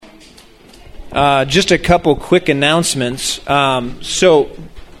Just a couple quick announcements. So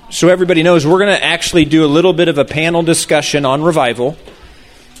everybody knows, we're going to actually do a little bit of a panel discussion on revival.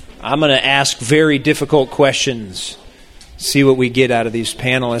 I'm going to ask very difficult questions. See what we get out of these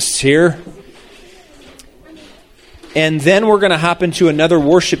panelists here. And then we're going to hop into another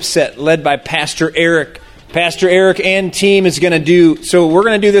worship set led by Pastor Eric. Pastor Eric and team is going to do, so we're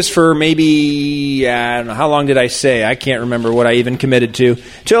going to do this for maybe, I don't know, how long did I say? I can't remember what I even committed to.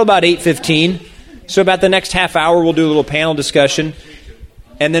 Till about 8:15. So about the next half hour, we'll do a little panel discussion.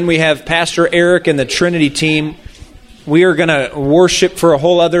 And then we have Pastor Eric and the Trinity team. We are going to worship for a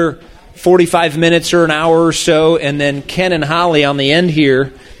whole other 45 minutes or an hour or so. And then Ken and Holly on the end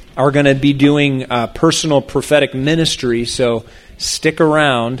here are going to be doing personal prophetic ministry. So stick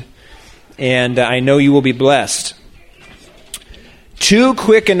around. And I know you will be blessed. Two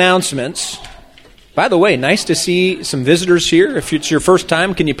quick announcements. By the way, nice to see some visitors here. If it's your first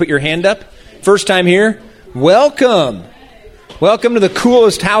time, can you put your hand up? First time here? Welcome. Welcome to the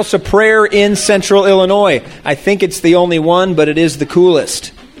coolest house of prayer in Central Illinois. I think it's the only one, but it is the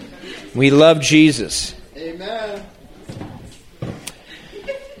coolest. We love Jesus. Amen.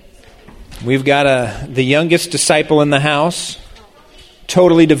 We've got the youngest disciple in the house.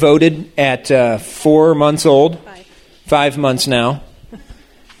 Totally devoted at 4 months old, 5 months now,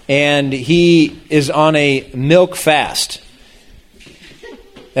 and he is on a milk fast.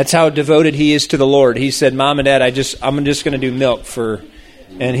 That's how devoted he is to the Lord. He said, "Mom and Dad, I'm just going to do milk for,"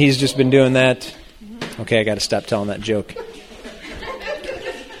 and he's just been doing that. Okay, I got to stop telling that joke.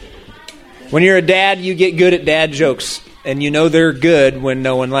 When you're a dad, you get good at dad jokes, and you know they're good when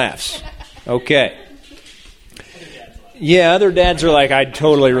no one laughs. Okay. Yeah, other dads are like, I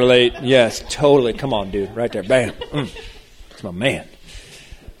totally relate. Yes, totally. Come on, dude. Right there. Bam. That's my man.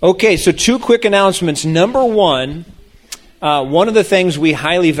 Okay, so two quick announcements. Number one of the things we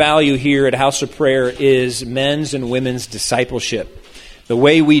highly value here at House of Prayer is men's and women's discipleship. The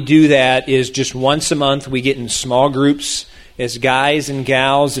way we do that is just once a month we get in small groups as guys and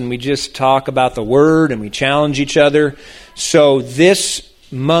gals, and we just talk about the Word and we challenge each other. So this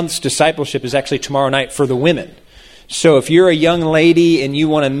month's discipleship is actually tomorrow night for the women. So if you're a young lady and you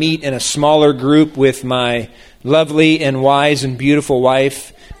want to meet in a smaller group with my lovely and wise and beautiful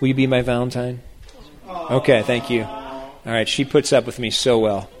wife, will you be my Valentine? Okay, thank you. All right, she puts up with me so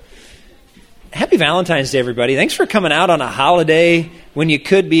well. Happy Valentine's Day, everybody. Thanks for coming out on a holiday when you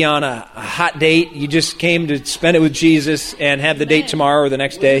could be on a hot date. You just came to spend it with Jesus and have the date tomorrow or the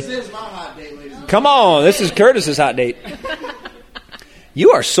next day. This is my hot date, ladies and gentlemen. Come on, this is Curtis's hot date.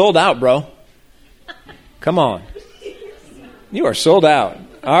 You are sold out, bro. Come on. You are sold out.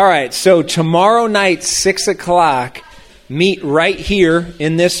 All right, so tomorrow night, 6 o'clock, meet right here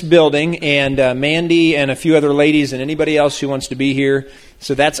in this building, and Mandy and a few other ladies and anybody else who wants to be here.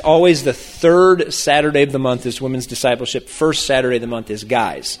 So that's always the third Saturday of the month is women's discipleship. First Saturday of the month is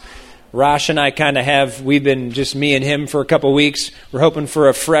guys. Rosh and I we've been just me and him for a couple weeks. We're hoping for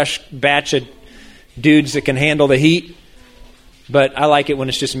a fresh batch of dudes that can handle the heat, but I like it when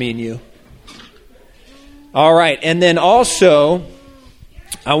it's just me and you. All right, and then also,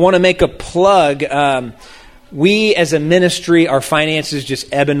 I want to make a plug. We, as a ministry, our finances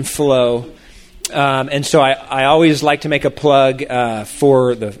just ebb and flow. And so I always like to make a plug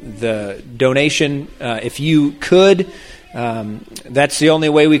for the donation. If you could, that's the only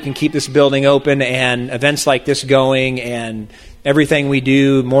way we can keep this building open and events like this going and everything we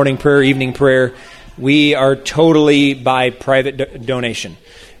do, morning prayer, evening prayer, we are totally by private donation.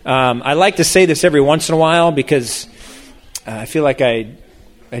 I like to say this every once in a while because I feel like I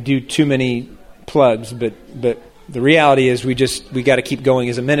do too many plugs, but the reality is we got to keep going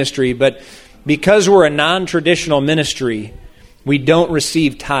as a ministry. But because we're a non-traditional ministry, we don't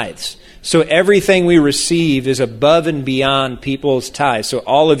receive tithes. So everything we receive is above and beyond people's tithes. So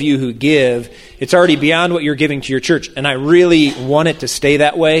all of you who give, it's already beyond what you're giving to your church. And I really want it to stay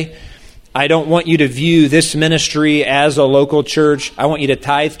that way. I don't want you to view this ministry as a local church. I want you to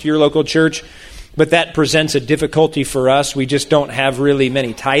tithe to your local church. But that presents a difficulty for us. We just don't have really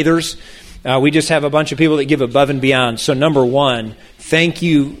many tithers. We just have a bunch of people that give above and beyond. So number one, thank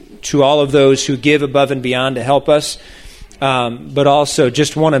you to all of those who give above and beyond to help us. But also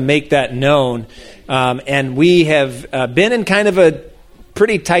just want to make that known. And we have been in kind of a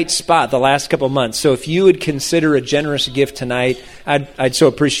pretty tight spot the last couple of months. So if you would consider a generous gift tonight, I'd so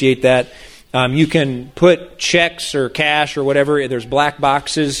appreciate that. You can put checks or cash or whatever. There's black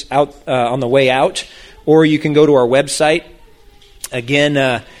boxes out on the way out. Or you can go to our website.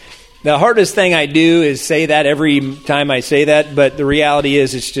 Again, The hardest thing I do is say that every time I say that, but the reality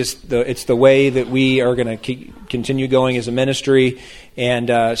is it's the way that we are going to continue going as a ministry,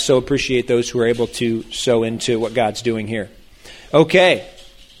 and so appreciate those who are able to sow into what God's doing here. Okay,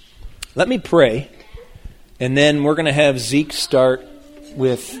 let me pray, and then we're going to have Zeke start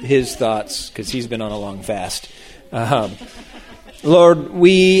with his thoughts, because he's been on a long fast. Lord,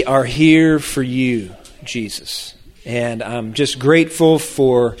 we are here for you, Jesus, and I'm just grateful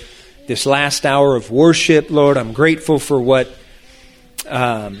for this last hour of worship. Lord, I'm grateful for what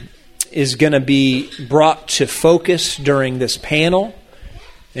is going to be brought to focus during this panel.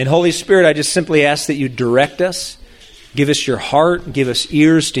 And Holy Spirit, I just simply ask that you direct us, give us your heart, give us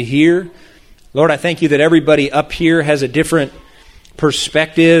ears to hear. Lord, I thank you that everybody up here has a different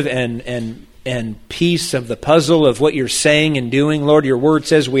perspective and piece of the puzzle of what you're saying and doing. Lord, your word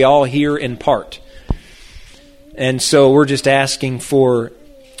says we all hear in part. And so we're just asking for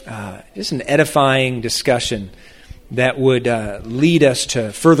just an edifying discussion that would lead us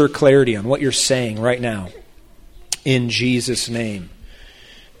to further clarity on what you're saying right now. In Jesus' name,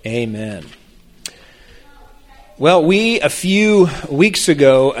 amen. Well, we, a few weeks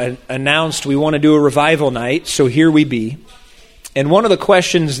ago, announced we want to do a revival night, so here we be. And one of the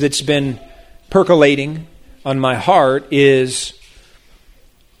questions that's been percolating on my heart is,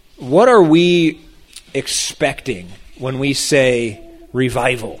 what are we expecting when we say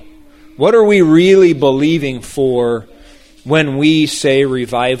revival? What are we really believing for when we say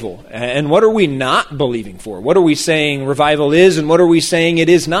revival? And what are we not believing for? What are we saying revival is, and what are we saying it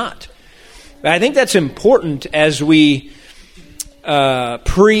is not? I think that's important as we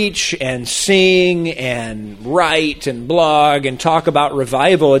preach and sing and write and blog and talk about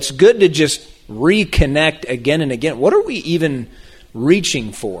revival. It's good to just reconnect again and again. What are we even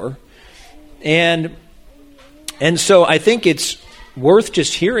reaching for? And so I think it's worth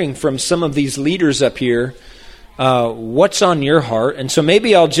just hearing from some of these leaders up here what's on your heart. And so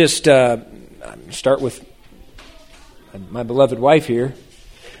maybe I'll just start with my beloved wife here.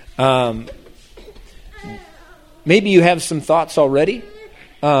 Maybe you have some thoughts already.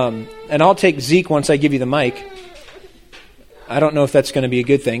 And I'll take Zeke once I give you the mic. I don't know if that's going to be a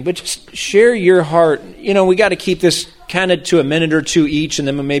good thing, but just share your heart. You know, we got to keep this kind of to a minute or two each, and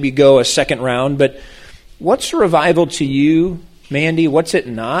then we'll maybe go a second round. But what's revival to you, Mandy? What's it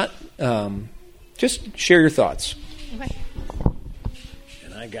not? Just share your thoughts. Okay.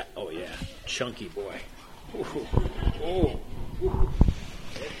 And I got, chunky boy. Ooh.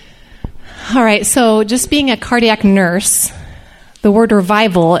 All right, so just being a cardiac nurse, the word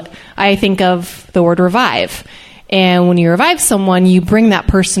revival, I think of the word revive. And when you revive someone, you bring that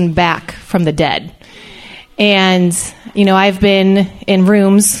person back from the dead. And, I've been in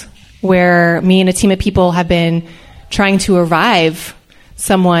rooms where me and a team of people have been trying to revive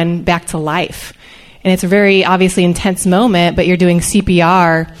someone back to life. And it's a very obviously intense moment, but you're doing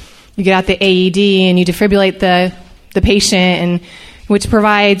CPR, you get out the AED and you defibrillate the patient, and which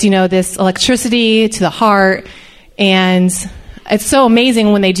provides, this electricity to the heart. And it's so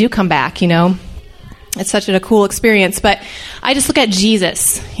amazing when they do come back, It's such a cool experience. But I just look at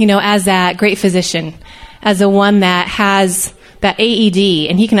Jesus, as that great physician, as the one that has that AED,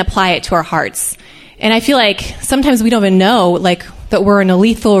 and he can apply it to our hearts. And I feel like sometimes we don't even know, that we're in a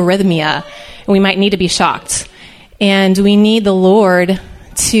lethal arrhythmia, and we might need to be shocked. And we need the Lord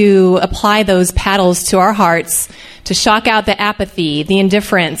to apply those paddles to our hearts, to shock out the apathy, the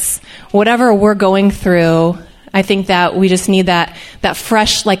indifference, whatever we're going through. I think that we just need that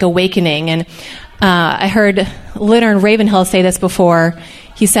fresh, awakening. And I heard Leonard Ravenhill say this before.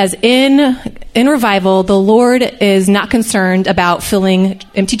 He says, in revival, the Lord is not concerned about filling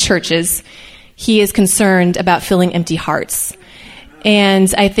empty churches. He is concerned about filling empty hearts.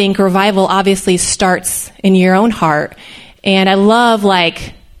 And I think revival obviously starts in your own heart. And I love,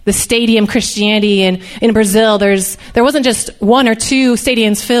 the stadium Christianity in Brazil. There wasn't just one or two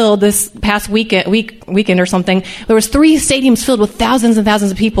stadiums filled this past weekend or something. There was 3 stadiums filled with thousands and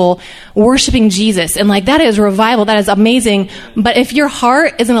thousands of people worshiping Jesus. And that is revival. That is amazing. But if your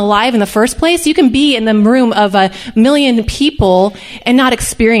heart isn't alive in the first place, you can be in the room of 1 million people and not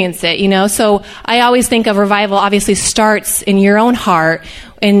experience it, So I always think of revival obviously starts in your own heart.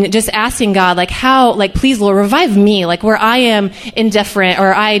 And just asking God, please, Lord, revive me, where I am indifferent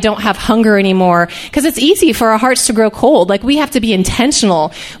or I don't have hunger anymore. Because it's easy for our hearts to grow cold. We have to be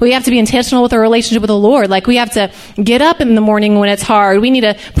intentional. We have to be intentional with our relationship with the Lord. We have to get up in the morning when it's hard. We need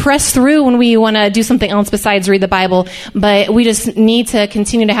to press through when we want to do something else besides read the Bible. But we just need to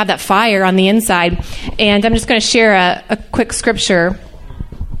continue to have that fire on the inside. And I'm just going to share a quick scripture.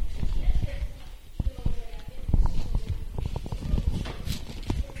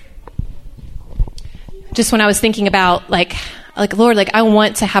 just when I was thinking about like Lord, like I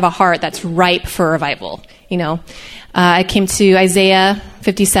want to have a heart that's ripe for revival. I came to Isaiah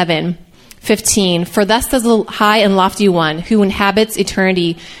 57:15. For thus says the high and lofty one who inhabits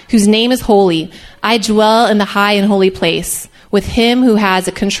eternity, whose name is holy. I dwell in the high and holy place with him who has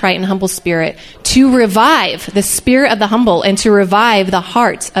a contrite and humble spirit, to revive the spirit of the humble and to revive the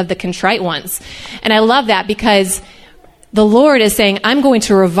heart of the contrite ones. And I love that because the Lord is saying, I'm going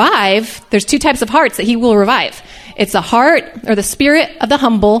to revive. There's two types of hearts that he will revive. It's the heart or the spirit of the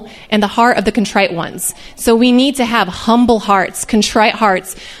humble and the heart of the contrite ones. So we need to have humble hearts, contrite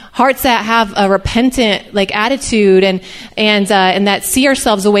hearts that have a repentant attitude and that see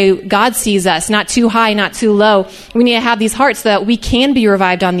ourselves the way God sees us, not too high, not too low. We need to have these hearts so that we can be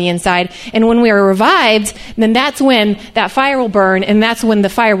revived on the inside. And when we are revived, then that's when that fire will burn, and that's when the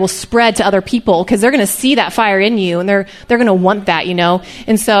fire will spread to other people because they're going to see that fire in you, and they're going to want that,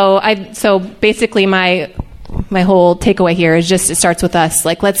 And so basically my whole takeaway here is just it starts with us.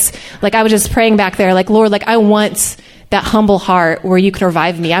 I was just praying back there, Lord, I want that humble heart where you can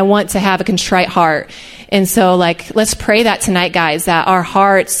revive me. I want to have a contrite heart. And so let's pray that tonight, guys, that our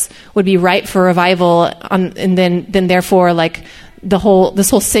hearts would be ripe for revival. And then therefore this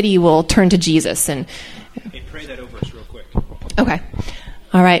whole city will turn to Jesus. And hey, pray that over us real quick. Okay.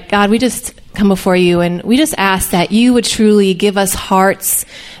 All right. God, we just come before you and we just ask that you would truly give us hearts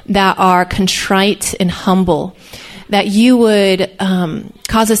that are contrite and humble, that you would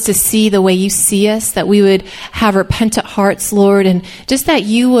cause us to see the way you see us, that we would have repentant hearts, Lord, and just that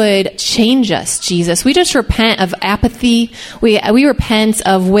you would change us, Jesus. We just repent of apathy. We repent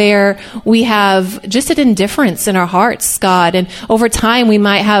of where we have just an indifference in our hearts, God. And over time, we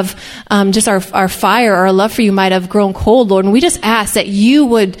might have just our fire or our love for you might have grown cold, Lord. And we just ask that you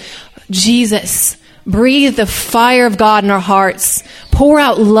would, Jesus, breathe the fire of God in our hearts. Pour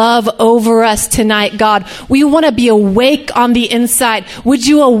out love over us tonight, God. We want to be awake on the inside. Would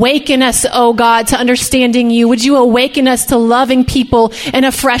you awaken us, oh God, to understanding you? Would you awaken us to loving people in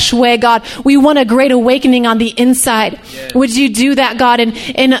a fresh way, God? We want a great awakening on the inside. Yeah. Would you do that, God? And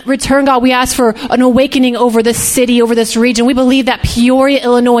in return, God, we ask for an awakening over this city, over this region. We believe that Peoria,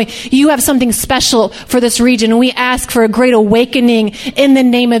 Illinois, you have something special for this region. And we ask for a great awakening in the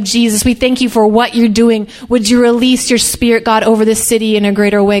name of Jesus. We thank you for what you're doing. Would you release your spirit, God, over this city in a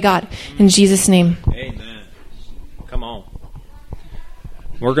greater way, God? In Jesus' name. Amen. Come on.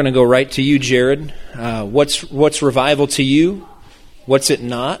 We're going to go right to you, Jared. What's revival to you? What's it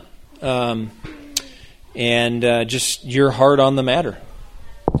not? And just your heart on the matter.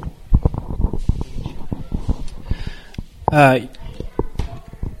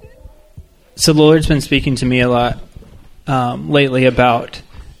 So the Lord's been speaking to me a lot lately about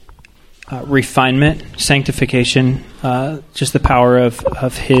refinement, sanctification, just the power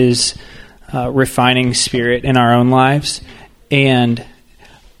of His refining spirit in our own lives. And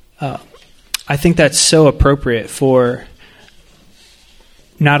I think that's so appropriate for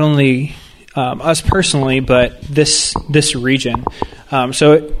not only us personally, but this region.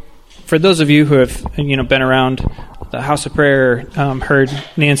 So for those of you who have been around the House of Prayer, heard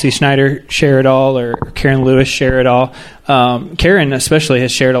Nancy Schneider share it all, or Karen Lewis share it all. Karen especially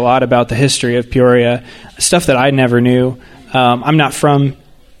has shared a lot about the history of Peoria, stuff that I never knew. I'm not from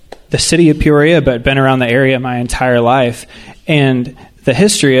the city of Peoria, but been around the area my entire life. And the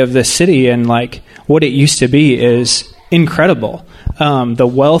history of this city and what it used to be is incredible. The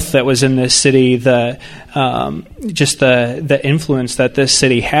wealth that was in this city, the influence that this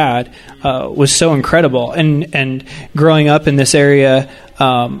city had was so incredible. And growing up in this area,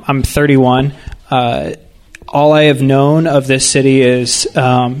 I'm 31. All I have known of this city is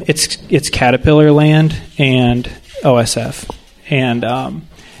it's Caterpillar Land and OSF, and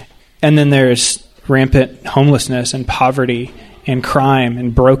then there's rampant homelessness and poverty and crime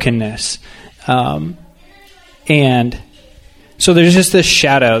and brokenness, and so there's just this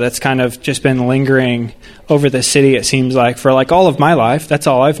shadow that's kind of just been lingering over the city, it seems like, for all of my life. That's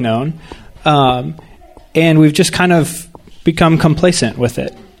all I've known. And we've just kind of become complacent with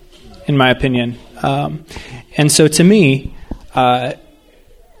it, in my opinion. And so to me,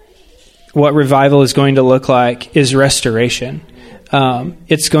 what revival is going to look like is restoration.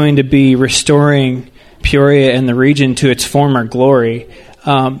 It's going to be restoring Peoria and the region to its former glory.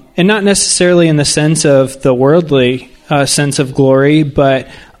 And not necessarily in the sense of the worldly sense of glory, but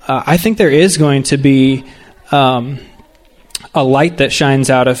I think there is going to be a light that shines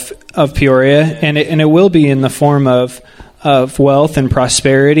out of Peoria, and it will be in the form of wealth and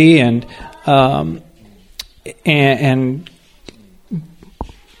prosperity and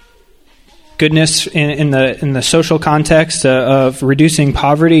goodness in the social context of reducing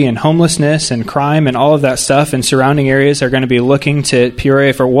poverty and homelessness and crime and all of that stuff in surrounding areas are going to be looking to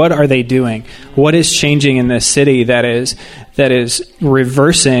Peoria for what are they doing? What is changing in this city that is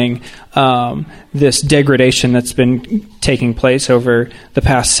reversing this degradation that's been taking place over the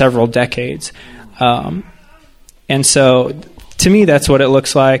past several decades. And so, to me, that's what it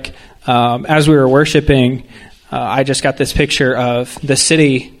looks like. As we were worshiping, I just got this picture of the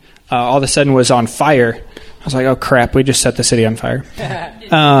city all of a sudden was on fire. I was like, oh, crap, we just set the city on fire.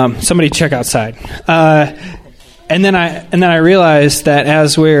 Somebody check outside. And then I realized that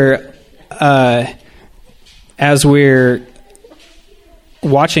as we're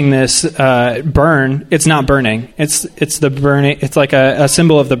watching this burn, it's not burning. It's the burning. It's like a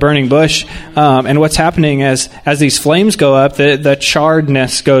symbol of the burning bush. And what's happening as these flames go up, the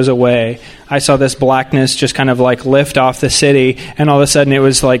charredness goes away. I saw this blackness just kind of like lift off the city, and all of a sudden it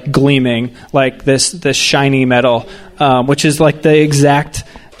was like gleaming, like this shiny metal, which is like the exact,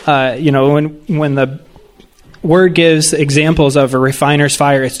 when the Word gives examples of a refiner's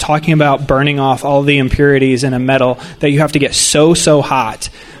fire, it's talking about burning off all the impurities in a metal that you have to get so hot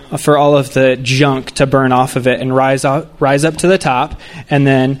for all of the junk to burn off of it and rise up to the top. And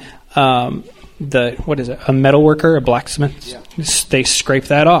then a metal worker, a blacksmith, they scrape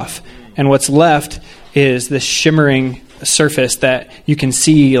that off. And what's left is this shimmering surface that you can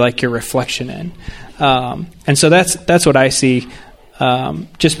see like your reflection in. And so that's what I see.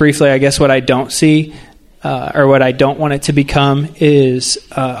 Just briefly, I guess what I don't see or what I don't want it to become is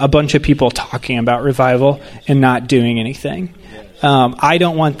a bunch of people talking about revival and not doing anything. I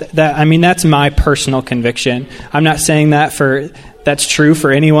don't want that. I mean, that's my personal conviction. I'm not saying that's true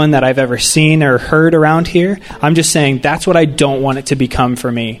for anyone that I've ever seen or heard around here. I'm just saying that's what I don't want it to become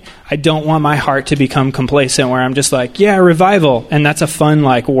for me. I don't want my heart to become complacent where I'm just like, yeah, revival. And that's a fun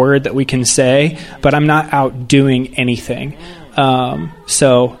like word that we can say, but I'm not out doing anything.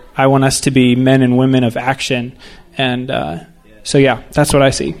 So I want us to be men and women of action. And so, yeah, that's what I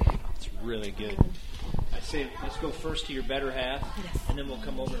see. It's really good. I say let's go first to your better half, and then we'll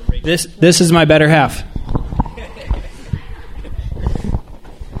come over and rate. This is my better half.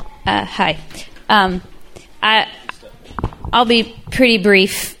 Hi. I'll be pretty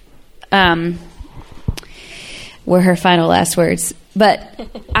brief. Were her final last words. But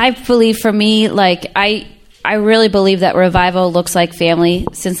I believe for me, like, I really believe that revival looks like family.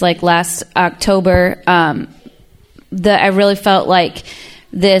 Since like last October, I really felt like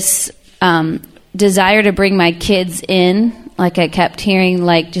this desire to bring my kids in. Like I kept hearing,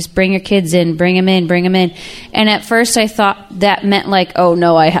 like, just bring your kids in, bring them in, bring them in. And at first I thought that meant like, oh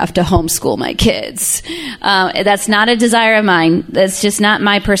no, I have to homeschool my kids. That's not a desire of mine. That's just not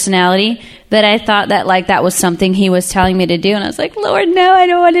my personality. But I thought that like that was something he was telling me to do. And I was like, Lord, no, I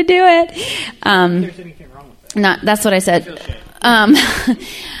don't want to do it. There's anything wrong with that. That's what I said.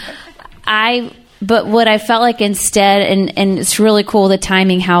 But what I felt like instead, and it's really cool, the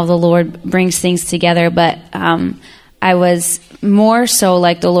timing, how the Lord brings things together. But I was more so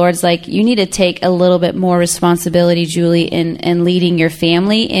like the Lord's like, you need to take a little bit more responsibility, Julie, in leading your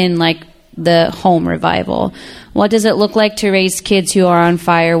family in like the home revival. What does it look like to raise kids who are on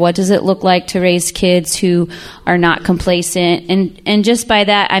fire? What does it look like to raise kids who are not complacent? And just by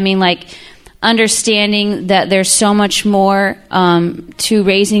that, I mean like understanding that there's so much more to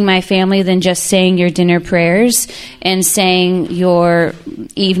raising my family than just saying your dinner prayers and saying your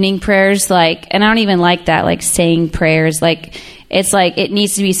evening prayers. Like, and I don't even like that, like saying prayers. Like, it's like it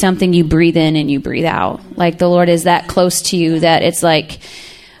needs to be something you breathe in and you breathe out. Like the Lord is that close to you that it's like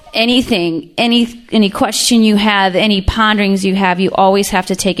anything, any question you have, any ponderings you have, you always have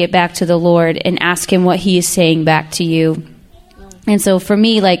to take it back to the Lord and ask Him what He is saying back to you. And so for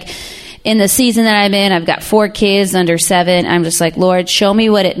me, like, in the season that I'm in, I've got 4 kids under 7. I'm just like, Lord, show me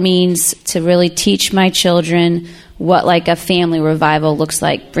what it means to really teach my children what like a family revival looks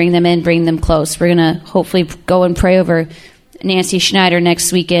like. Bring them in, bring them close. We're going to hopefully go and pray over Nancy Schneider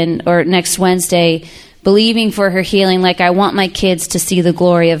next weekend or next Wednesday, believing for her healing. Like I want my kids to see the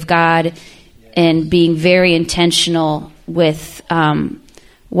glory of God and being very intentional with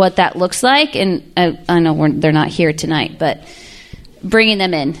what that looks like. And I know they're not here tonight, but bringing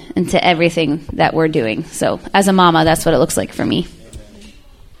them into everything that we're doing. So as a mama, that's what it looks like for me.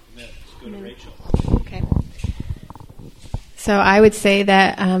 Okay. So I would say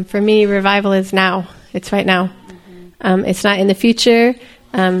that for me, revival is now. It's right now. It's not in the future.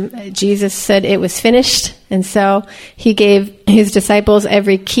 Jesus said it was finished. And so he gave his disciples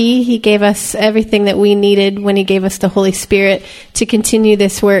every key. He gave us everything that we needed when he gave us the Holy Spirit to continue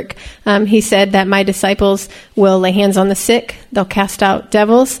this work. He said that my disciples will lay hands on the sick. They'll cast out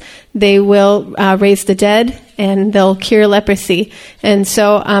devils. They will raise the dead, and they'll cure leprosy. And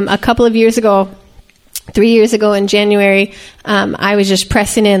so a couple of years ago, 3 years ago in January, I was just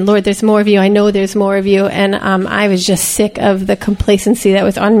pressing in, Lord, there's more of you. I know there's more of you. And I was just sick of the complacency that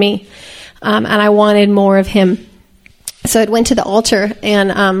was on me. And I wanted more of him. So I went to the altar,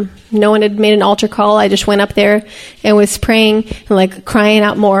 and no one had made an altar call. I just went up there and was praying and like crying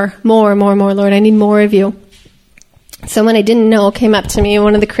out more, Lord, I need more of you. Someone I didn't know came up to me,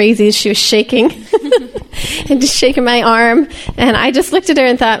 one of the crazies. She was shaking and just shaking my arm. And I just looked at her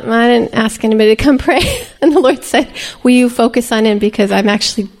and thought, I didn't ask anybody to come pray. And the Lord said, will you focus on him, because I'm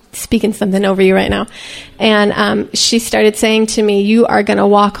actually speaking something over you right now. And she started saying to me, you are going to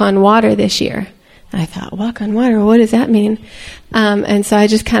walk on water this year. And I thought, walk on water? What does that mean? And so I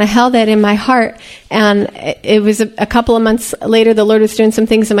just kind of held that in my heart. And it was a couple of months later, the Lord was doing some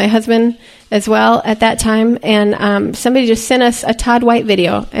things in my husband as well at that time. And somebody just sent us a Todd White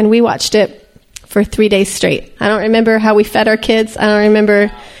video, and we watched it for 3 days straight. I don't remember how we fed our kids. I don't remember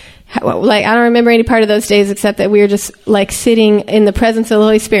any part of those days except that we were just like sitting in the presence of the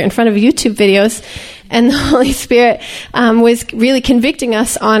Holy Spirit in front of YouTube videos. And the Holy Spirit was really convicting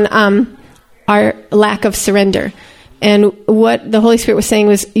us on our lack of surrender. And what the Holy Spirit was saying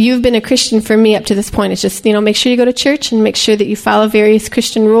was, you've been a Christian for me up to this point. It's just, make sure you go to church and make sure that you follow various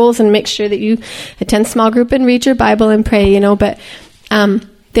Christian rules and make sure that you attend small group and read your Bible and pray, but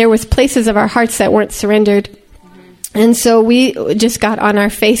there was places of our hearts that weren't surrendered. And so we just got on our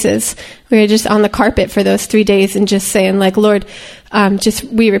faces. We were just on the carpet for those 3 days and just saying, like, Lord,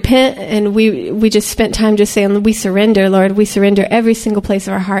 we repent, and we just spent time just saying, we surrender, Lord. We surrender every single place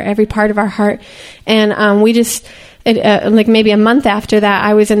of our heart, every part of our heart. And we just, like maybe a month after that,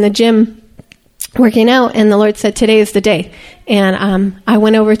 I was in the gym working out, and the Lord said, today is the day. And I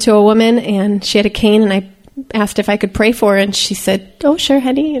went over to a woman, and she had a cane, and I asked if I could pray for her, and she said, oh, sure,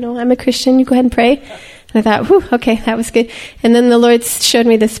 honey, I'm a Christian. You go ahead and pray. And I thought, whew, okay, that was good. And then the Lord showed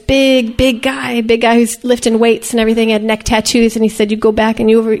me this big guy who's lifting weights and everything, had neck tattoos. And he said, you go back and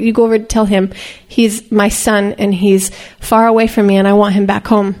you go over to tell him he's my son and he's far away from me and I want him back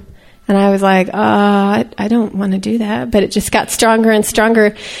home. And I was like, I don't want to do that. But it just got stronger and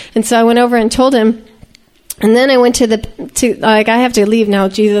stronger. And so I went over and told him. And then I went I have to leave now,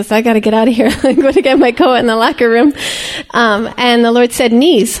 Jesus. I got to get out of here. I'm going to get my coat in the locker room. And the Lord said,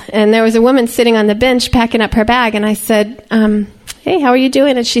 knees. And there was a woman sitting on the bench packing up her bag. And I said, hey, how are you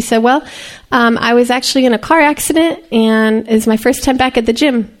doing? And she said, well, I was actually in a car accident, and it was my first time back at the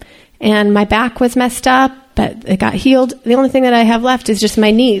gym. And my back was messed up, but it got healed. The only thing that I have left is just my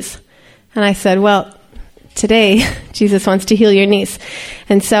knees. And I said, well, today, Jesus wants to heal your knees.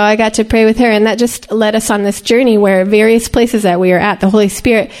 And so I got to pray with her, and that just led us on this journey where various places that we were at, the Holy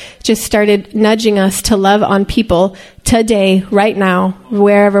Spirit just started nudging us to love on people today, right now,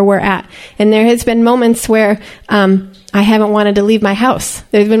 wherever we're at. And there has been moments where I haven't wanted to leave my house.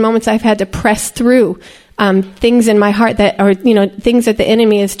 There's been moments I've had to press through things in my heart that are, things that the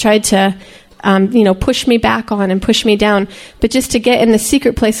enemy has tried to push me back on and push me down, but just to get in the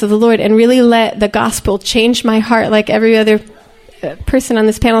secret place of the Lord and really let the gospel change my heart, like every other person on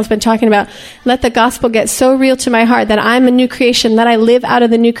this panel has been talking about. Let the gospel get so real to my heart that I'm a new creation, that I live out of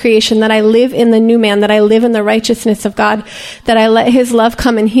the new creation, that I live in the new man, that I live in the righteousness of God, that I let his love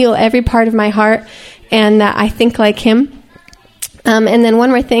come and heal every part of my heart, and that I think like him. And then one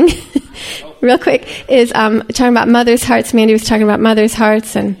more thing, real quick, is talking about mothers' hearts. Mandy was talking about mothers'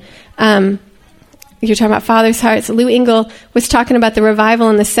 hearts, and you're talking about fathers' hearts. Lou Engle was talking about the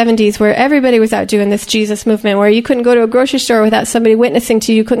revival in the 70s where everybody was out doing this Jesus movement, where you couldn't go to a grocery store without somebody witnessing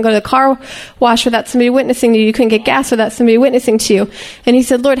to you. You couldn't go to the car wash without somebody witnessing to you. You couldn't get gas without somebody witnessing to you. And he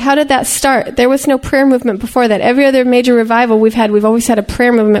said, Lord, how did that start? There was no prayer movement before that. Every other major revival we've always had a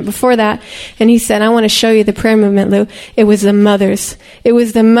prayer movement before that. And he said, I want to show you the prayer movement, Lou. It was the mothers. It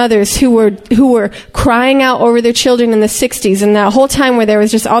was the mothers who were crying out over their children in the 60s. And that whole time where there was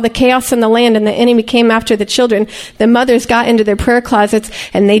just all the chaos in the land and the enemy came after the children, the mothers got into their prayer closets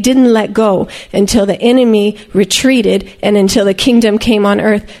and they didn't let go until the enemy retreated and until the kingdom came on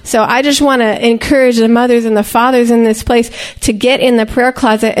earth. So I just want to encourage the mothers and the fathers in this place to get in the prayer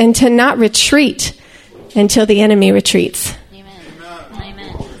closet and to not retreat until the enemy retreats. Amen.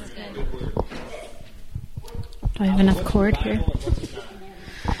 Amen. That's good. Do I have enough cord here?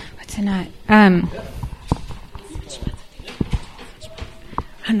 What's in that?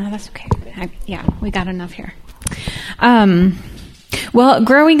 Oh, no, that's okay. Yeah, we got enough here. Well,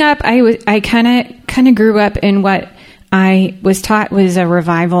 growing up, I kind of grew up in what I was taught was a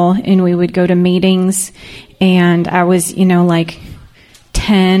revival, and we would go to meetings, and I was, like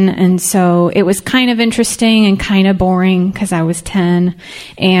 10, and so it was kind of interesting and kind of boring because I was 10,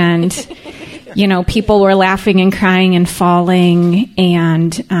 and people were laughing and crying and falling,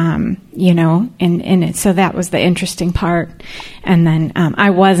 and so that was the interesting part, and then I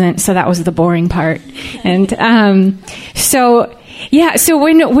wasn't, so that was the boring part, and so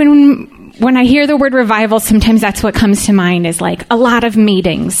when I hear the word revival, sometimes that's what comes to mind is like a lot of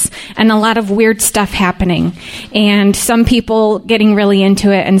meetings and a lot of weird stuff happening, and some people getting really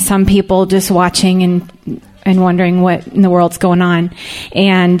into it and some people just watching and wondering what in the world's going on,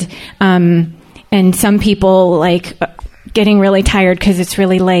 and some people like getting really tired because it's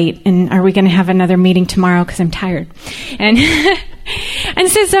really late, and are we going to have another meeting tomorrow because I'm tired, and and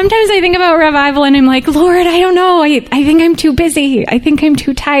so sometimes I think about revival and I'm like, Lord, I don't know. I think I'm too busy. I think I'm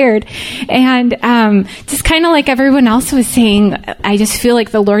too tired. And just kind of like everyone else was saying, I just feel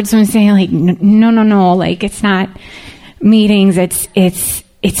like the Lord's been saying like, no. Like it's not meetings. It's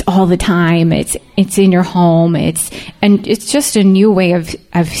all the time. It's in your home. It's just a new way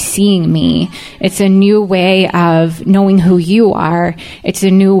of seeing me. It's a new way of knowing who you are. It's a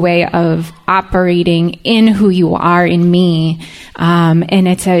new way of operating in who you are in me. And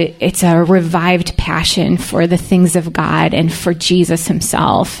it's a revived passion for the things of God and for Jesus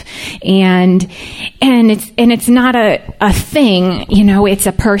himself. And it's not a thing, it's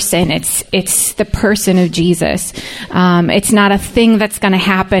a person. It's the person of Jesus. It's not a thing that's going to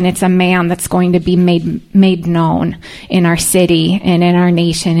happen. It's a man that's going to be made known in our city and in our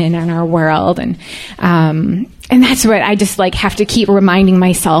nation and in our world. And that's what I just like have to keep reminding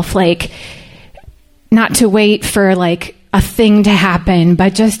myself, like, not to wait for like a thing to happen,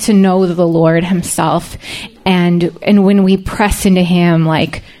 but just to know the Lord himself. And when we press into him,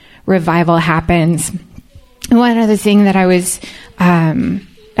 like revival happens. And one other thing that I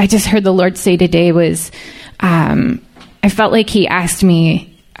just heard the Lord say today was, I felt like he asked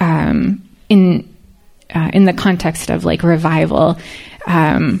me, in the context of like revival,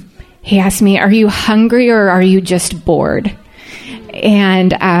 he asked me, are you hungry or are you just bored?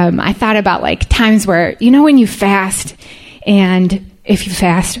 And I thought about like times where, when you fast, and if you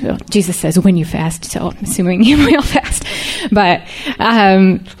fast, well, Jesus says when you fast, so I'm assuming you will fast. But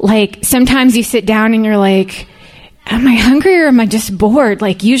like sometimes you sit down and you're like, am I hungry or am I just bored?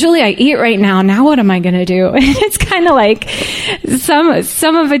 Like usually I eat right now. Now what am I going to do? And it's kind of like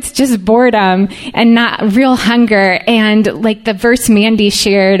some of it's just boredom and not real hunger. And like the verse Mandy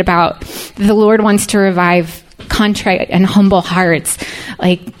shared about the Lord wants to revive contrite and humble hearts.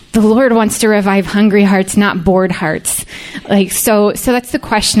 Like the Lord wants to revive hungry hearts, not bored hearts. Like, so that's the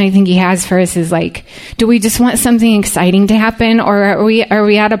question I think he has for us is like, do we just want something exciting to happen? Or are we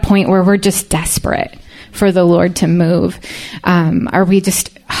at a point where we're just desperate for the Lord to move? Are we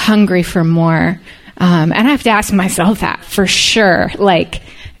just hungry for more? And I have to ask myself that for sure, like,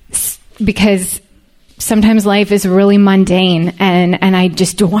 because sometimes life is really mundane and I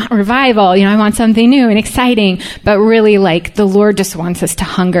just want revival. I want something new and exciting, but really like the Lord just wants us to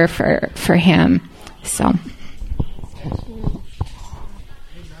hunger for him. So.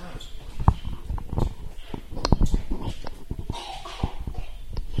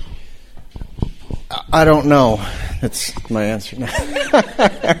 I don't know. That's my answer now.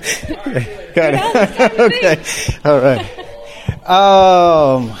 Got it. Okay. All right.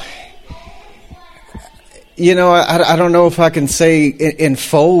 I don't know if I can say in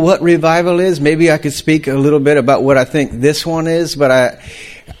full what revival is. Maybe I could speak a little bit about what I think this one is, but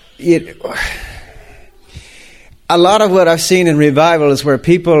a lot of what I've seen in revival is where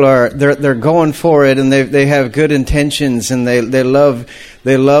people they're going for it and they have good intentions and they love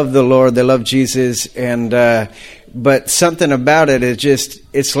the Lord, they love Jesus, and but something about it is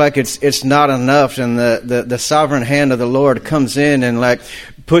it's like it's not enough, and the sovereign hand of the Lord comes in and like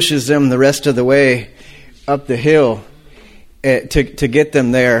pushes them the rest of the way up the hill to get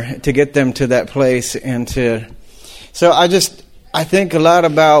them there, to get them to that place, so I think a lot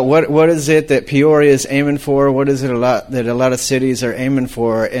about what is it that Peoria is aiming for, what is it that a lot of cities are aiming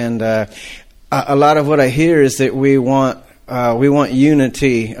for, and a lot of what I hear is that we want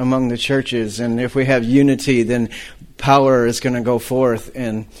unity among the churches, and if we have unity, then power is going to go forth,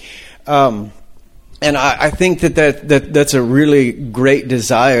 and I think that's a really great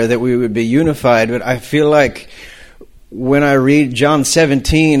desire that we would be unified. But I feel like when I read John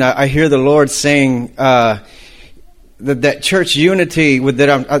 17, I hear the Lord saying that church unity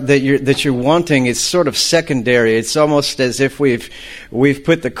that you're wanting is sort of secondary. It's almost as if we've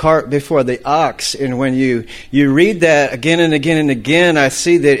put the cart before the ox. And when you read that again and again and again, I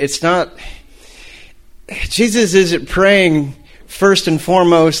see that it's not. Jesus isn't praying first and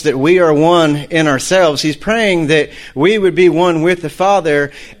foremost that we are one in ourselves. He's praying that we would be one with the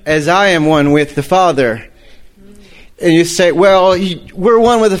Father as I am one with the Father. And you say, well, we're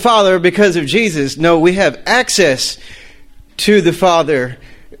one with the Father because of Jesus. No, we have access to the Father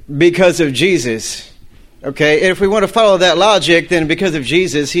because of Jesus. Okay, and if we want to follow that logic, then because of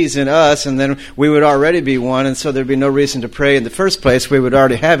Jesus, He's in us, and then we would already be one, and so there'd be no reason to pray in the first place. We would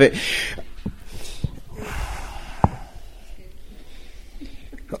already have it.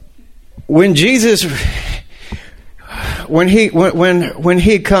 When Jesus, when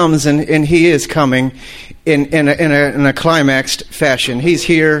he comes, and He is coming in a climaxed fashion, He's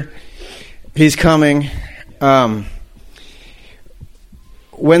here, He's coming. When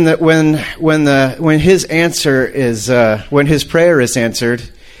His answer is when His prayer is answered,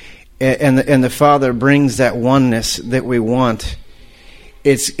 and the Father brings that oneness that we want,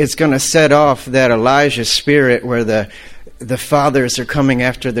 it's going to set off that Elijah spirit where the fathers are coming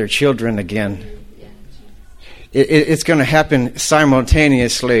after their children again. It's going to happen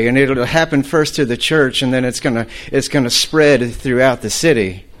simultaneously, and it'll happen first to the church, and then it's going to spread throughout the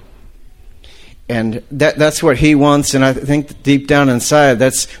city. And that's what He wants, and I think deep down inside,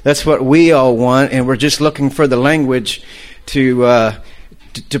 that's what we all want, and we're just looking for the language to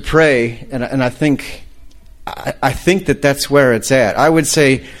pray. And I think that's where it's at. I would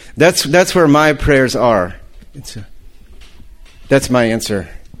say that's where my prayers are. That's my answer.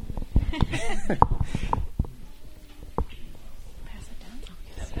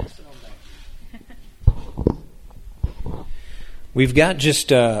 We've got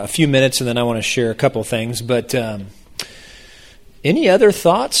just a few minutes, and then I want to share a couple things. But any other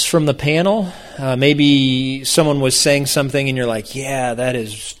thoughts from the panel? Maybe someone was saying something, and you're like, yeah, that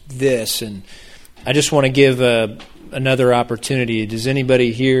is this. And I just want to give another opportunity. Does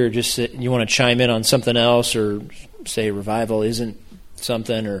anybody here you want to chime in on something else, or say revival isn't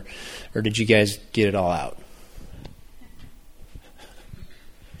something, or did you guys get it all out?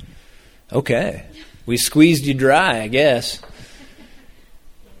 Okay. We squeezed you dry, I guess.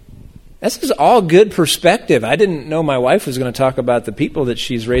 This is all good perspective. I didn't know my wife was going to talk about the people that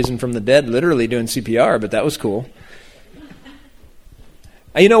she's raising from the dead, literally doing CPR, but that was cool.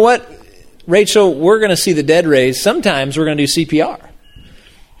 You know what, Rachel, we're going to see the dead raised. Sometimes we're going to do CPR.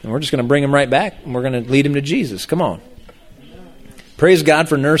 And we're just going to bring them right back, and we're going to lead them to Jesus. Come on. Praise God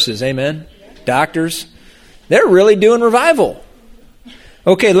for nurses, amen? Doctors. They're really doing revival.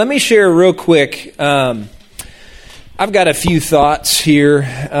 Okay, let me share real quick. I've got a few thoughts here.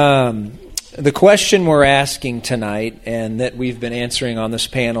 The question we're asking tonight, and that we've been answering on this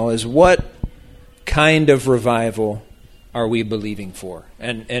panel, is what kind of revival are we believing for?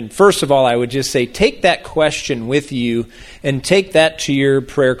 And first of all, I would just say, take that question with you and take that to your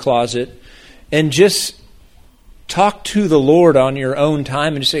prayer closet and just talk to the Lord on your own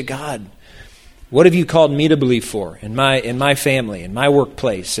time and just say, God, what have you called me to believe for in my family, in my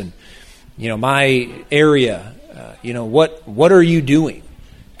workplace, and my area? What are you doing?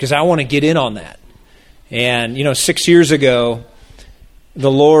 Because I want to get in on that. And 6 years ago,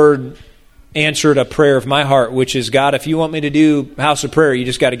 the Lord answered a prayer of my heart, which is, God, if you want me to do house of prayer, you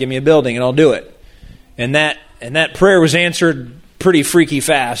just got to give me a building and I'll do it. And that prayer was answered pretty freaky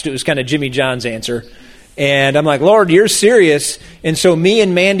fast. It was kind of Jimmy John's answer. And I'm like, Lord, you're serious. And so me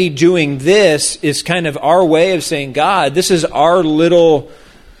and Mandy doing this is kind of our way of saying, God, this is our little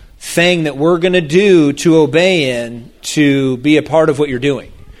thing that we're going to do to obey in, to be a part of what you're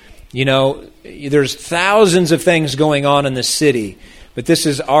doing. There's thousands of things going on in the city, but this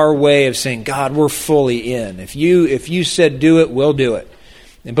is our way of saying, God, we're fully in. If you said do it, we'll do it.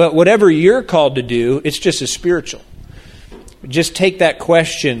 But whatever you're called to do, it's just as spiritual. Just take that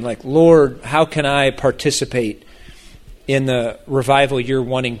question like, Lord, how can I participate in the revival you're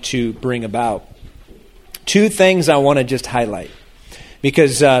wanting to bring about? Two things I want to just highlight.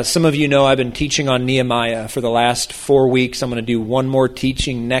 Because some of you know I've been teaching on Nehemiah for the last 4 weeks. I'm going to do one more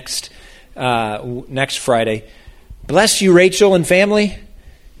teaching next Friday. Bless you, Rachel and family.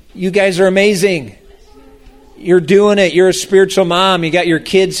 You guys are amazing. You're doing it. You're a spiritual mom. You got your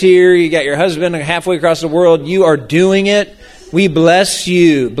kids here. You got your husband halfway across the world. You are doing it. We bless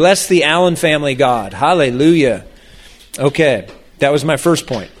you. Bless the Allen family, God. Hallelujah. Okay, that was my first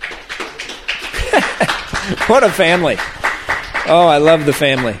point. What a family. Oh, I love the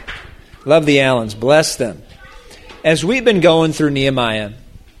family. Love the Allens. Bless them. As we've been going through Nehemiah,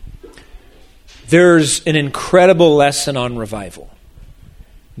 there's an incredible lesson on revival.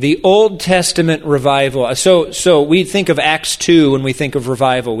 The Old Testament revival. So we think of Acts 2 when we think of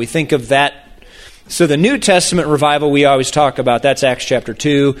revival. We think of that. So the New Testament revival we always talk about, that's Acts chapter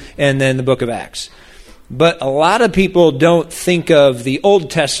 2 and then the book of Acts. But a lot of people don't think of the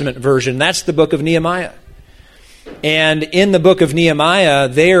Old Testament version. That's the book of Nehemiah. And in the book of Nehemiah,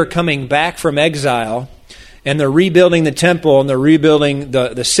 they are coming back from exile, and they're rebuilding the temple, and they're rebuilding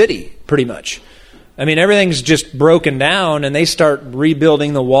the city, pretty much. I mean, everything's just broken down, and they start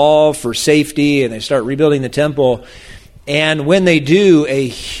rebuilding the wall for safety, and they start rebuilding the temple. And when they do, a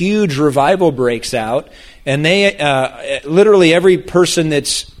huge revival breaks out, and they literally every person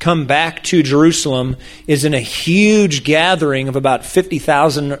that's come back to Jerusalem is in a huge gathering of about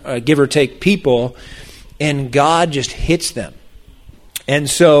 50,000, give or take, people, and God just hits them. And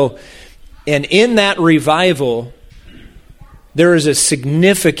in that revival, there is a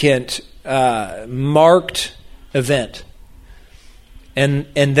significant marked event. And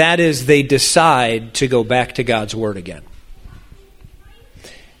that is they decide to go back to God's Word again.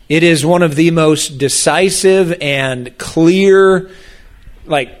 It is one of the most decisive and clear,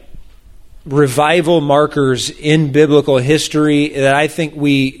 revival markers in biblical history that I think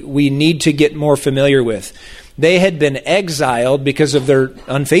we need to get more familiar with. They had been exiled because of their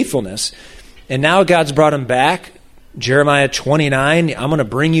unfaithfulness, and now God's brought them back. Jeremiah 29, I'm going to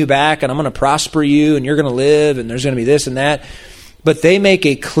bring you back, and I'm going to prosper you, and you're going to live, and there's going to be this and that. But they make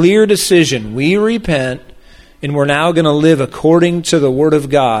a clear decision. We repent, and we're now going to live according to the Word of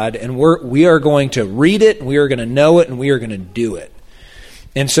God, and we are going to read it, and we are going to know it, and we are going to do it.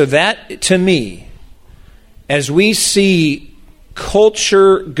 And so that, to me, as we see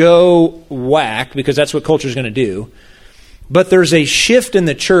culture go whack, because that's what culture is going to do, but there's a shift in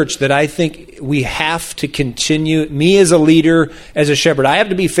the church that I think we have to continue. Me as a leader, as a shepherd, I have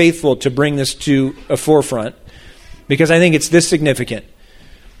to be faithful to bring this to a forefront, because I think it's this significant.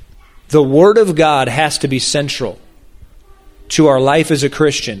 The Word of God has to be central to our life as a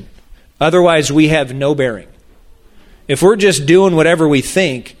Christian. Otherwise, we have no bearing. If we're just doing whatever we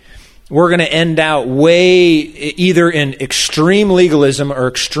think, we're going to end out either in extreme legalism or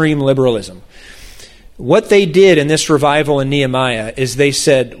extreme liberalism. What they did in this revival in Nehemiah is they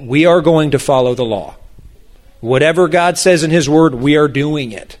said, we are going to follow the law. Whatever God says in His Word, we are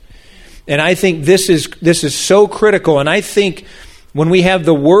doing it. And I think this is so critical. And I think when we have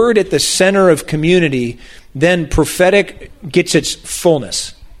the Word at the center of community, then prophetic gets its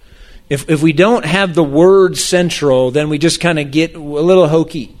fullness. If we don't have the Word central, then we just kind of get a little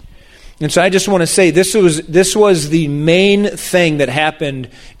hokey. And so I just want to say this was the main thing that happened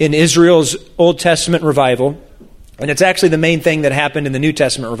in Israel's Old Testament revival. And it's actually the main thing that happened in the New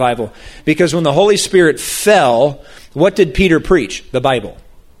Testament revival. Because when the Holy Spirit fell, what did Peter preach? The Bible.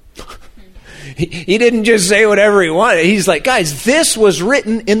 He didn't just say whatever he wanted. He's like, guys, this was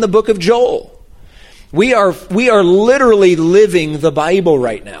written in the book of Joel. We are literally living the Bible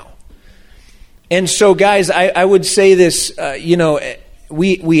right now. And so, guys, I would say this,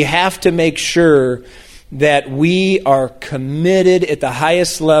 we have to make sure that we are committed at the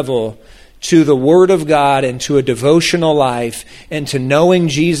highest level to the Word of God and to a devotional life and to knowing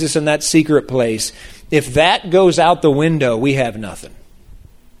Jesus in that secret place. If that goes out the window, we have nothing.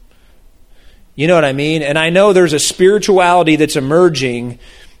 You know what I mean? And I know there's a spirituality that's emerging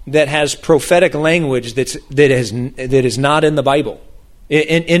that has prophetic language that is not in the Bible.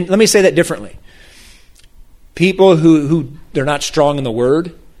 And let me say that differently. People who they're not strong in the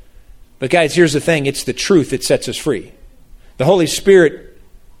Word. But guys, here's the thing. It's the truth that sets us free. The Holy Spirit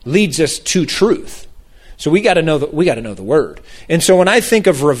leads us to truth. So we got to know the Word. And so when I think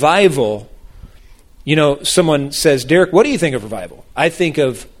of revival, someone says, Derek, what do you think of revival? I think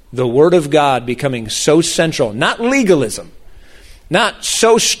of the Word of God becoming so central, not legalism, not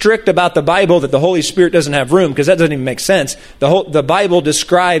so strict about the Bible that the Holy Spirit doesn't have room, because that doesn't even make sense. The Bible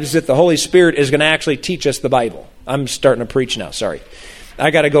describes that the Holy Spirit is going to actually teach us the Bible. I'm starting to preach now, sorry. I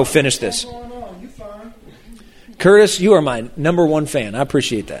got to go finish this. Curtis, you are my number one fan. I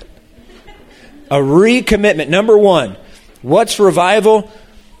appreciate that. A recommitment. Number one, what's revival?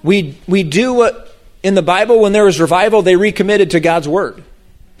 We do what in the Bible, when there was revival, they recommitted to God's Word.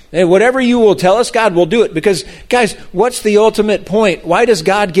 And whatever you will tell us, God will do it. Because, guys, what's the ultimate point? Why does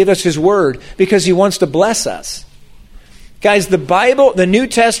God give us His Word? Because He wants to bless us. Guys, the Bible, the New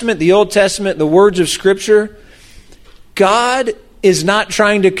Testament, the Old Testament, the words of Scripture, God is not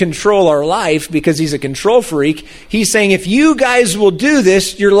trying to control our life because He's a control freak. He's saying, if you guys will do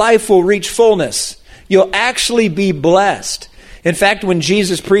this, your life will reach fullness. You'll actually be blessed. In fact, when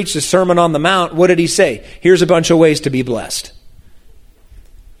Jesus preached the Sermon on the Mount, what did He say? Here's a bunch of ways to be blessed.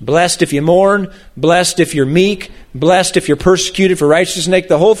 Blessed if you mourn, blessed if you're meek, blessed if you're persecuted for righteousness' sake.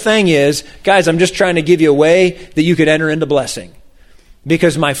 The whole thing is, guys, I'm just trying to give you a way that you could enter into blessing.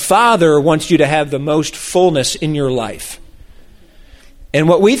 Because my Father wants you to have the most fullness in your life. And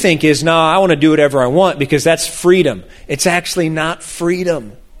what we think is, no, I want to do whatever I want because that's freedom. It's actually not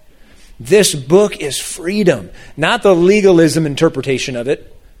freedom. This book is freedom, not the legalism interpretation of it.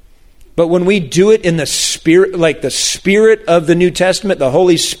 But when we do it in the Spirit, like the Spirit of the New Testament, the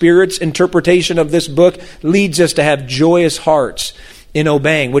Holy Spirit's interpretation of this book leads us to have joyous hearts in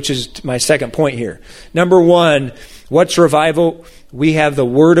obeying, which is my second point here. Number one, what's revival? We have the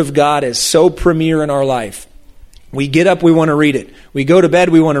Word of God as so premier in our life. We get up, we want to read it. We go to bed,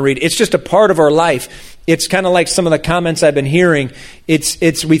 we want to read it. It's just a part of our life. It's kind of like some of the comments I've been hearing.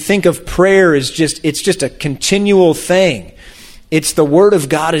 We think of prayer as it's just a continual thing. It's the Word of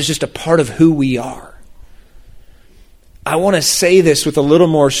God is just a part of who we are. I want to say this with a little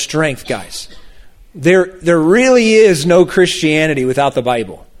more strength, guys. There really is no Christianity without the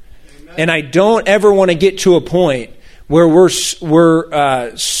Bible. Amen. And I don't ever want to get to a point where we're so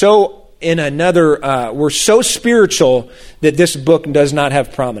spiritual that this book does not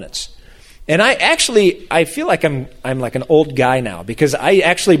have prominence. And I feel like I'm like an old guy now because I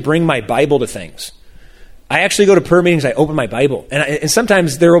actually bring my Bible to things. I actually go to prayer meetings, I open my Bible. And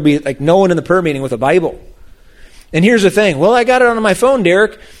sometimes there will be like no one in the prayer meeting with a Bible. And here's the thing. Well, I got it on my phone,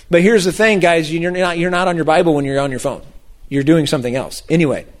 Derek. But here's the thing, guys. You're not on your Bible when you're on your phone. You're doing something else.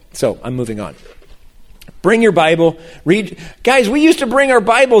 Anyway, so I'm moving on. Bring your Bible. Read. Guys, we used to bring our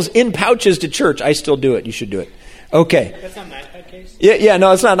Bibles in pouches to church. I still do it. You should do it. Okay. That's not an iPad case? Yeah,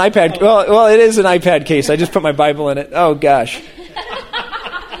 no, it's not an iPad. Oh. Well, it is an iPad case. I just put my Bible in it. Oh, gosh.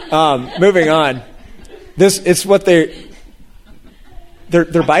 Moving on. It's what they're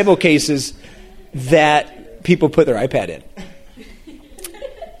Bible cases that people put their iPad in.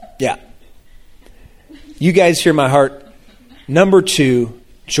 Yeah. You guys hear my heart. Number 2,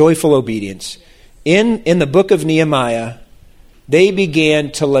 joyful obedience. In the book of Nehemiah, they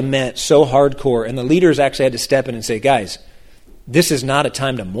began to lament so hardcore, and the leaders actually had to step in and say, guys, this is not a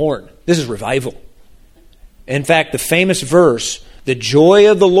time to mourn. This is revival. In fact, the famous verse, the joy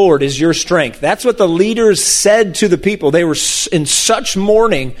of the Lord is your strength. That's what the leaders said to the people. They were in such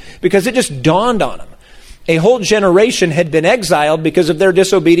mourning because it just dawned on them. A whole generation had been exiled because of their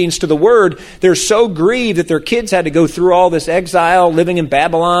disobedience to the word. They're so grieved that their kids had to go through all this exile, living in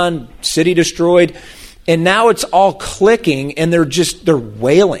Babylon, city destroyed. And now it's all clicking and they're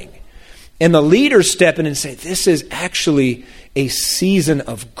wailing. And the leaders step in and say, this is actually a season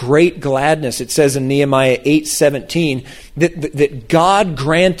of great gladness. It says in Nehemiah 8:17 that God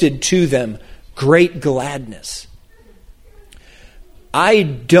granted to them great gladness. I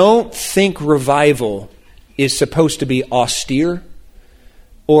don't think revival is supposed to be austere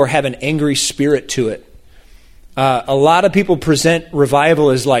or have an angry spirit to it. A lot of people present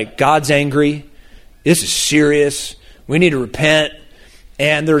revival as like God's angry. This is serious. We need to repent.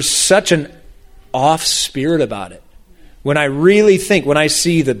 And there's such an off spirit about it. When I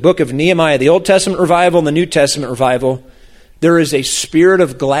see the book of Nehemiah, the Old Testament revival and the New Testament revival, there is a spirit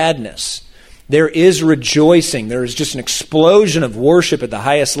of gladness. There is rejoicing. There is just an explosion of worship at the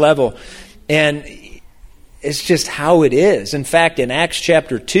highest level. And it's just how it is. In fact, in Acts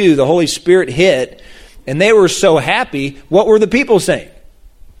chapter 2, the Holy Spirit hit, and they were so happy. What were the people saying?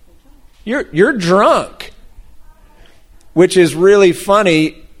 You're drunk. Which is really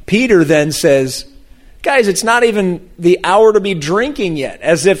funny. Peter then says, guys, it's not even the hour to be drinking yet.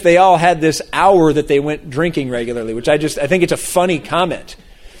 As if they all had this hour that they went drinking regularly, which I think it's a funny comment.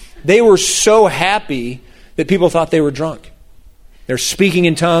 They were so happy that people thought they were drunk. They're speaking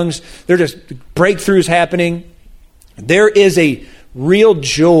in tongues. They're just breakthroughs happening. There is a real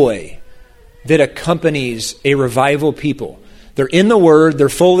joy that accompanies a revival people. They're in the Word. They're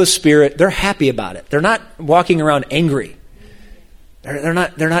full of the Spirit. They're happy about it. They're not walking around angry. They're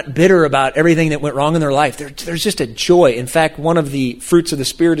not bitter about everything that went wrong in their life. There's just a joy. In fact, one of the fruits of the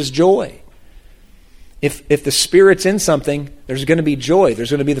Spirit is joy. If the Spirit's in something, there's going to be joy. There's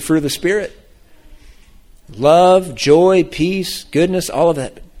going to be the fruit of the Spirit. Love, joy, peace, goodness, all of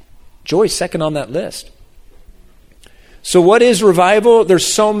that. Joy's second on that list. So what is revival?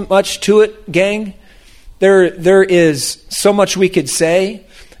 There's so much to it, gang. There is so much we could say,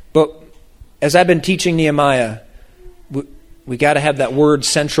 but as I've been teaching Nehemiah, we got to have that word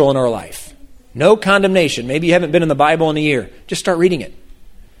central in our life. No condemnation. Maybe you haven't been in the Bible in a year. Just start reading it.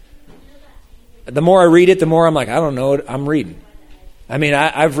 The more I read it, the more I'm like, I don't know what I'm reading. I mean,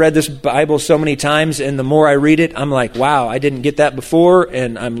 I've read this Bible so many times, and the more I read it, I'm like, wow, I didn't get that before,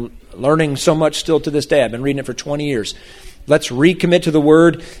 and I'm learning so much still to this day. I've been reading it for 20 years. Let's recommit to the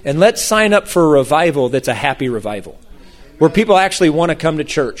Word, and let's sign up for a revival that's a happy revival, where people actually want to come to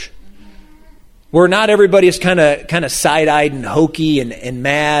church, where not everybody is kind of side-eyed and hokey and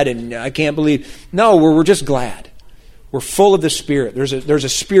mad and I can't believe. No, where we're just glad. We're full of the Spirit. There's a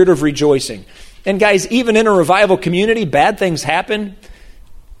spirit of rejoicing. And guys, even in a revival community, bad things happen.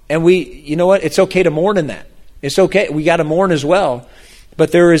 And you know what? It's okay to mourn in that. It's okay. We got to mourn as well.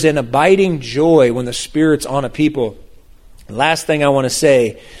 But there is an abiding joy when the Spirit's on a people. Last thing I want to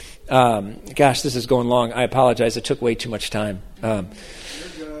say, gosh, this is going long. I apologize. It took way too much time.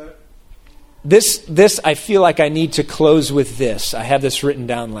 This, I feel like I need to close with this. I have this written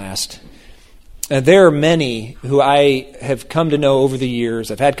down last. There are many who I have come to know over the years.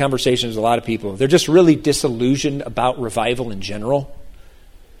 I've had conversations with a lot of people. They're just really disillusioned about revival in general.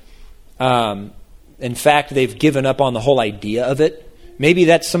 In fact, they've given up on the whole idea of it. Maybe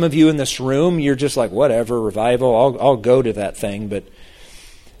that's some of you in this room. You're just like, whatever, revival, I'll go to that thing.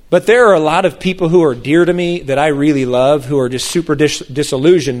 But there are a lot of people who are dear to me that I really love who are just super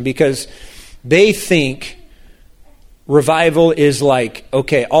disillusioned because they think revival is like,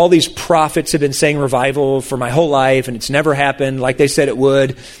 okay, all these prophets have been saying revival for my whole life and it's never happened like they said it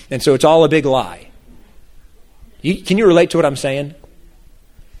would, and so it's all a big lie. Can you relate to what I'm saying?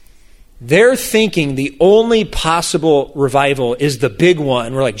 They're thinking the only possible revival is the big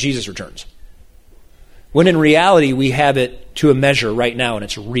one. We're like, Jesus returns. When in reality, we have it to a measure right now, and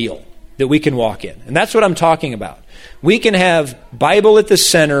it's real, that we can walk in. And that's what I'm talking about. We can have Bible at the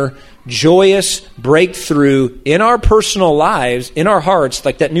center, joyous breakthrough in our personal lives, in our hearts,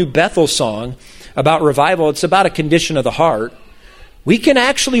 like that new Bethel song about revival. It's about a condition of the heart. We can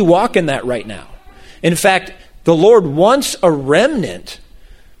actually walk in that right now. In fact, the Lord wants a remnant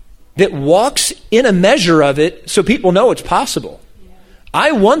that walks in a measure of it so people know it's possible.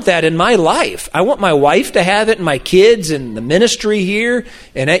 I want that in my life. I want my wife to have it and my kids and the ministry here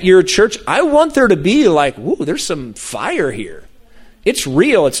and at your church. I want there to be like, whoa, there's some fire here. It's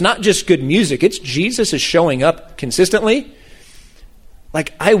real. It's not just good music. It's Jesus is showing up consistently.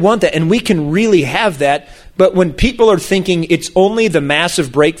 Like, I want that. And we can really have that. But when people are thinking it's only the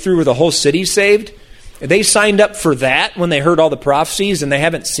massive breakthrough where the whole city's saved, they signed up for that when they heard all the prophecies and they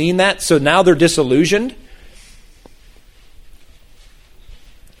haven't seen that. So now they're disillusioned.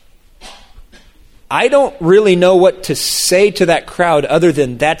 I don't really know what to say to that crowd other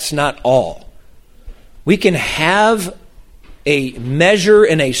than that's not all. We can have a measure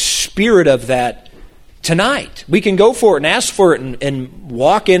and a spirit of that tonight. We can go for it and ask for it and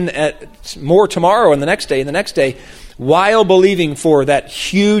walk in at more tomorrow and the next day, while believing for that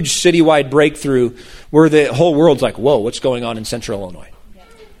huge citywide breakthrough where the whole world's like, whoa, what's going on in Central Illinois?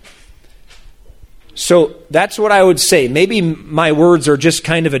 So that's what I would say. Maybe my words are just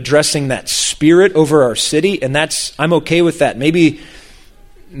kind of addressing that spirit over our city, and I'm okay with that. Maybe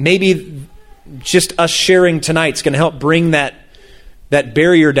just us sharing tonight is going to help bring that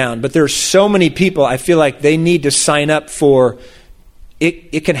barrier down. But there's so many people, I feel like they need to sign up for it.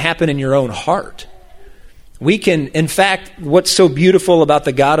 It can happen in your own heart. We can, in fact, what's so beautiful about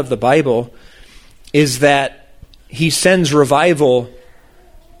the God of the Bible is that He sends revival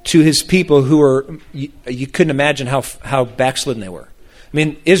to His people who are, you couldn't imagine how backslidden they were. I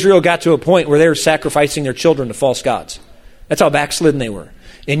mean, Israel got to a point where they were sacrificing their children to false gods. That's how backslidden they were.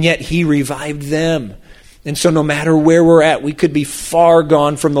 And yet He revived them. And so no matter where we're at, we could be far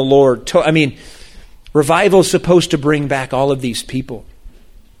gone from the Lord. I mean, revival is supposed to bring back all of these people.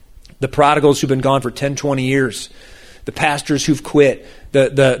 The prodigals who've been gone for 10, 20 years. The pastors who've quit.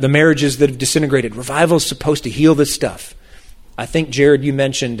 The marriages that have disintegrated. Revival is supposed to heal this stuff. I think, Jared, you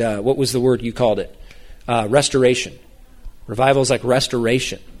mentioned, what was the word you called it? Restoration. Revival is like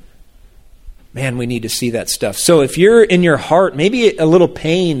restoration. Man, we need to see that stuff. So if you're in your heart, maybe a little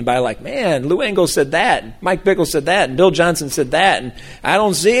pained by like, man, Lou Engle said that, and Mike Bickle said that, and Bill Johnson said that, and I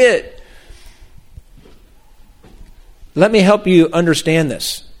don't see it. Let me help you understand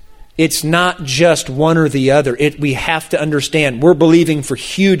this. It's not just one or the other. We have to understand we're believing for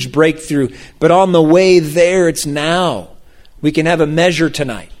huge breakthrough, but on the way there, it's now. We can have a measure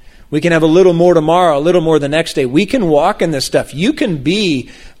tonight. We can have a little more tomorrow, a little more the next day. We can walk in this stuff. You can be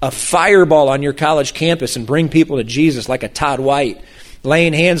a fireball on your college campus and bring people to Jesus like a Todd White,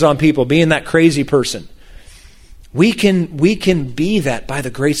 laying hands on people, being that crazy person. We can be that by the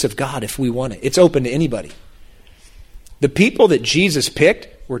grace of God if we want it. It's open to anybody. The people that Jesus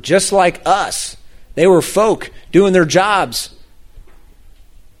picked were just like us. They were folk doing their jobs.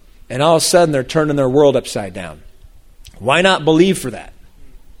 And all of a sudden they're turning their world upside down. Why not believe for that?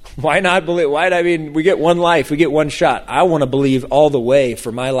 Why not believe? We get one life, we get one shot. I want to believe all the way for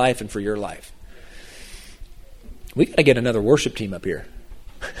my life and for your life. We got to get another worship team up here.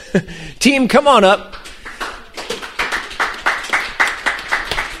 Team, come on up.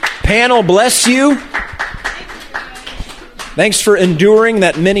 Panel, bless you. Thanks for enduring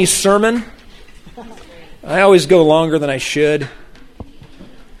that mini sermon. I always go longer than I should.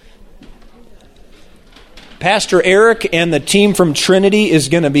 Pastor Eric and the team from Trinity is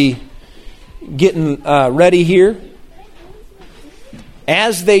going to be getting ready here.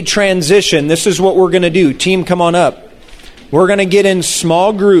 As they transition, this is what we're going to do. Team, come on up. We're going to get in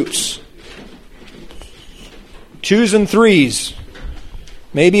small groups. 2s and 3s.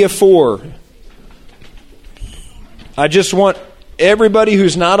 Maybe a 4. I just want everybody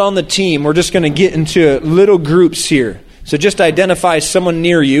who's not on the team, we're just going to get into little groups here. So just identify someone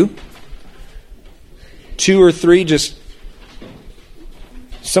near you. 2 or 3, just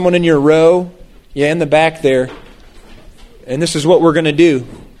someone in your row. Yeah, in the back there. And this is what we're going to do.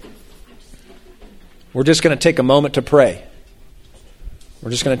 We're just going to take a moment to pray.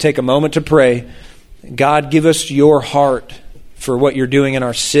 We're just going to take a moment to pray. God, give us your heart for what you're doing in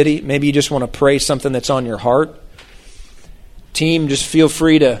our city. Maybe you just want to pray something that's on your heart. Team, just feel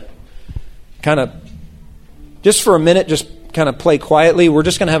free to kind of, just for a minute, just kind of play quietly. We're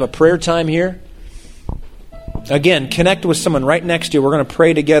just going to have a prayer time here. Again, connect with someone right next to you. We're going to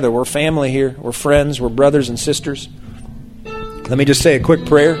pray together. We're family here. We're friends. We're brothers and sisters. Let me just say a quick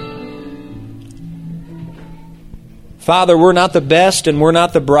prayer. Father, we're not the best and we're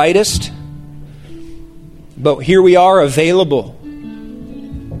not the brightest, but here we are available.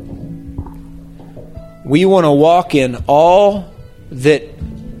 We want to walk in all that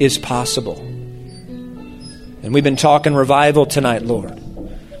is possible. And we've been talking revival tonight, Lord.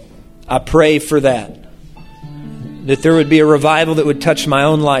 I pray for that there would be a revival that would touch my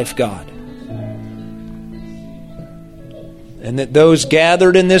own life, God. And that those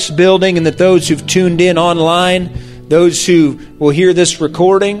gathered in this building and that those who've tuned in online, those who will hear this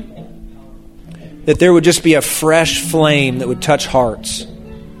recording, that there would just be a fresh flame that would touch hearts.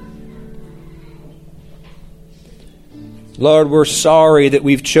 Lord, we're sorry that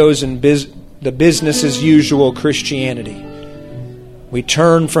we've chosen the business as usual Christianity. We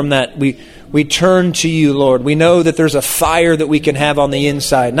turn from that. We turn to you, Lord. We know that there's a fire that we can have on the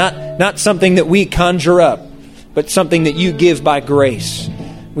inside. Not something that we conjure up, but something that you give by grace.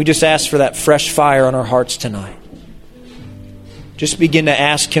 We just ask for that fresh fire on our hearts tonight. Just begin to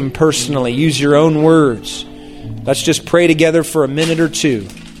ask Him personally. Use your own words. Let's just pray together for a minute or two.